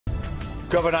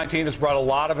COVID-19 has brought a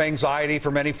lot of anxiety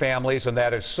for many families, and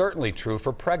that is certainly true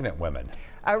for pregnant women.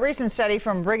 A recent study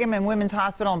from Brigham and Women's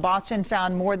Hospital in Boston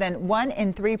found more than 1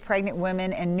 in 3 pregnant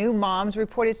women and new moms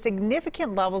reported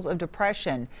significant levels of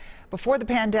depression. Before the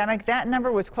pandemic, that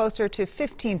number was closer to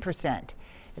 15%.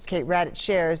 As Kate Raddatz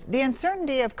shares, the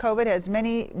uncertainty of COVID has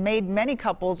made many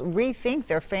couples rethink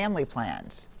their family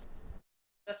plans.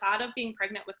 The thought of being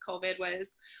pregnant with COVID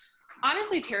was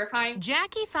honestly terrifying.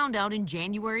 Jackie found out in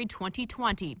January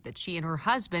 2020 that she and her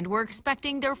husband were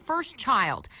expecting their first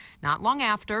child. Not long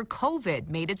after, COVID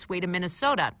made its way to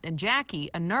Minnesota, and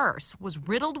Jackie, a nurse, was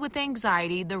riddled with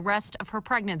anxiety the rest of her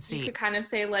pregnancy. You could kind of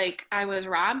say, like, I was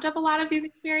robbed of a lot of these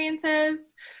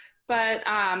experiences, but,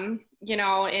 you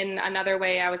know, in another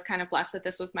way, I was kind of blessed that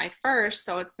this was my first,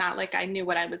 so it's not like I knew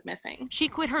what I was missing. She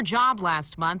quit her job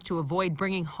last month to avoid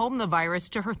bringing home the virus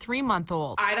to her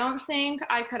 3-month-old. I don't think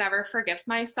I could ever forgive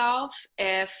myself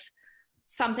if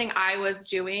something I was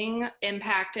doing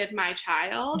impacted my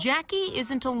child. Jackie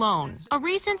isn't alone. A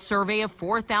recent survey of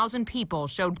 4,000 people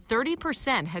showed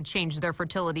 30% had changed their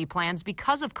fertility plans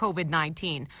because of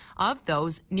COVID-19. Of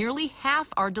those, nearly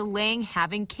half are delaying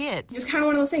having kids. It's kind of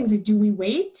one of those things, like, do we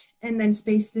wait and then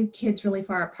space the kids really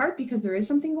far apart because there is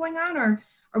something going on, or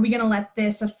are we going to let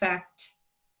this affect,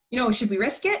 you know, should we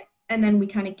risk it? And then we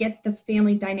kind of get the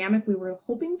family dynamic we were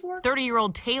hoping for.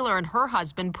 30-year-old Taylor and her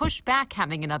husband pushed back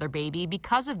having another baby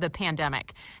because of the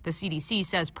pandemic. The CDC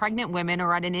says pregnant women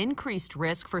are at an increased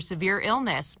risk for severe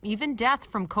illness, even death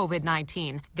from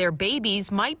COVID-19. Their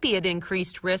babies might be at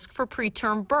increased risk for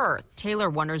preterm birth. Taylor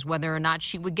wonders whether or not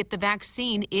she would get the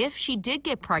vaccine if she did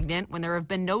get pregnant when there have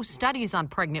been no studies on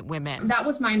pregnant women. That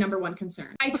was my #1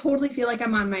 concern. I totally feel like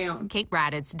I'm on my own. Kate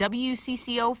Raddatz,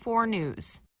 WCCO 4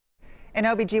 News. An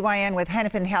OB/GYN with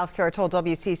Hennepin Healthcare told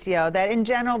WCCO that in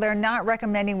general they're not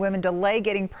recommending women delay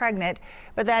getting pregnant,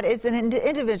 but that is an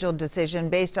individual decision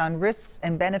based on risks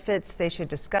and benefits they should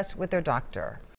discuss with their doctor.